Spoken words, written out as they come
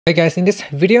Hey guys, in this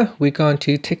video we're going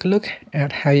to take a look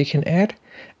at how you can add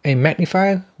a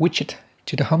magnifier widget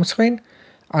to the home screen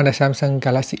on the Samsung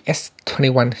Galaxy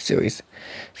S21 series.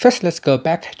 First, let's go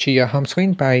back to your home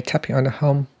screen by tapping on the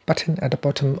home button at the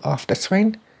bottom of the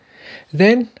screen.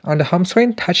 Then on the home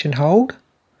screen, touch and hold.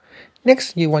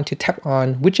 Next, you want to tap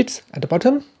on widgets at the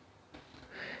bottom.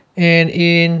 And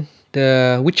in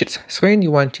the widgets screen,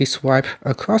 you want to swipe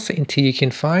across until you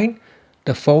can find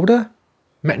the folder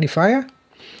magnifier.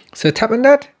 So tap on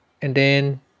that and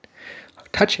then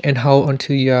touch and hold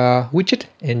onto your widget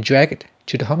and drag it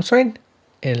to the home screen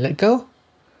and let go.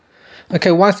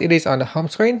 Okay, once it is on the home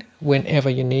screen, whenever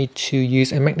you need to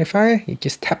use a magnifier, you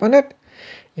just tap on it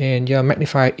and your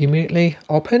magnifier immediately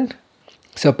open.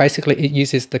 So basically it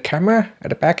uses the camera at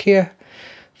the back here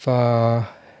for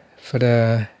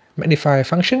the magnifier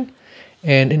function.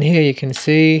 And in here you can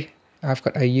see I've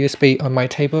got a USB on my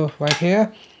table right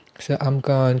here. So I'm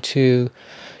going to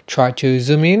try to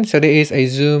zoom in. So there is a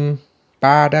zoom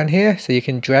bar down here, so you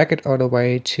can drag it all the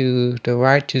way to the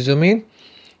right to zoom in.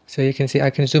 So you can see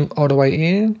I can zoom all the way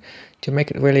in to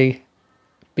make it really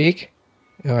big,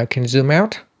 or I can zoom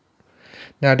out.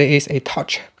 Now there is a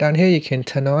torch down here you can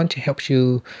turn on to help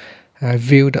you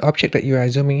view the object that you are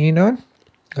zooming in on,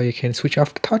 or you can switch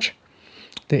off the torch.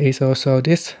 There is also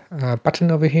this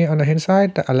button over here on the hand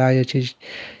side that allows you to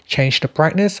change the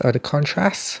brightness or the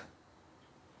contrast.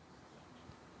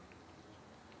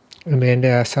 And then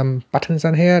there are some buttons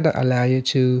on here that allow you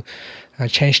to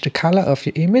change the color of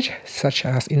your image, such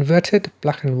as inverted,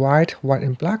 black and white, white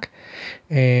and black.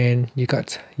 And you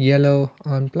got yellow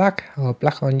on black, or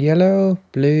black on yellow,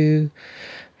 blue,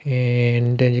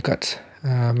 and then you got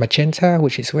magenta,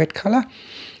 which is red color.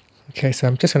 Okay, so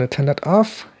I'm just going to turn that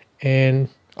off. And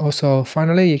also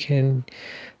finally you can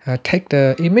take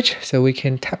the image, so we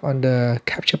can tap on the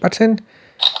capture button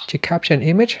to capture an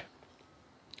image.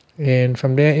 And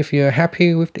from there, if you're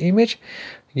happy with the image,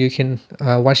 you can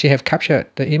once you have captured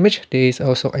the image, there is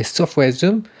also a software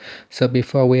zoom. So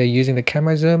before we are using the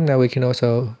camera zoom, now we can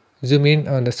also zoom in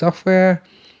on the software,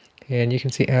 and you can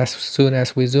see as soon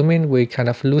as we zoom in, we kind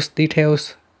of lose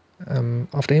details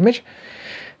of the image.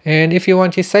 And if you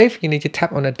want to save, you need to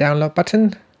tap on the download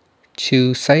button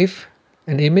to save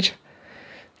an image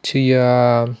to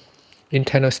your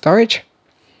internal storage.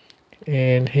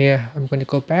 And here I'm going to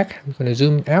go back, I'm going to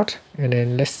zoom out, and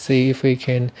then let's see if we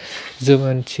can zoom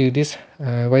onto this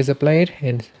razor blade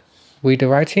and read the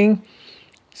writing.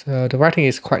 So the writing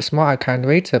is quite small, I can't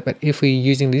read it, but if we're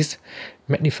using this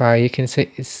magnifier, you can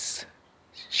see it's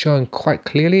showing quite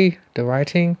clearly the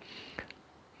writing.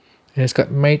 And it's got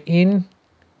made in,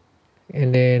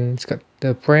 and then it's got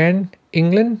the brand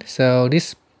England. So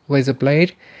this razor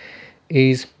blade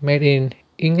is made in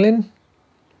England.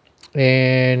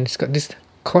 And it's got this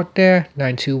code there,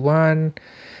 921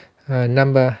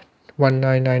 number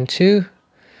 1992.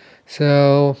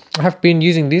 So I have been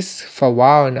using this for a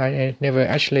while, and I never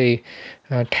actually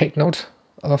take note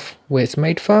of where it's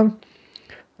made from.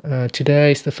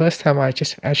 Today is the first time I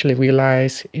just actually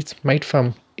realized it's made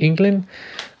from England.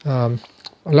 A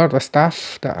lot of the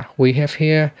stuff that we have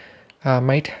here are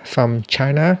made from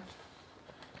China,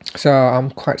 so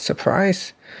I'm quite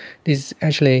surprised this is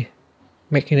actually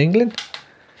made in England.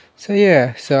 So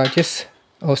yeah, so I just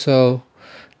also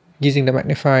using the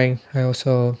magnifying, I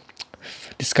also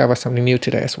discovered something new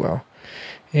today as well.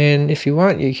 And if you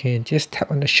want, you can just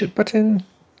tap on the shoot button,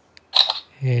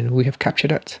 and we have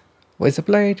captured that razor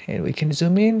blade, and we can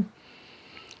zoom in.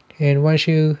 And once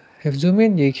you have zoomed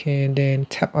in, you can then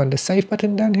tap on the save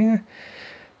button down here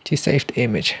to save the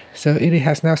image. So it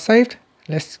has now saved.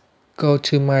 Let's go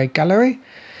to my gallery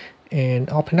and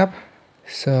open up.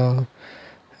 So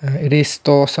it is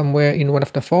stored somewhere in one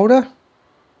of the folder.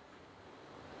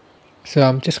 So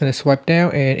I'm just going to swipe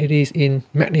down, and it is in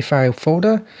Magnifier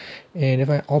folder. And if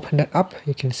I open that up,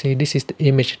 you can see this is the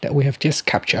image that we have just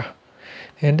captured.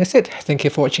 And that's it. Thank you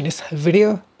for watching this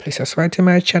video. Please subscribe to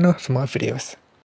my channel for more videos.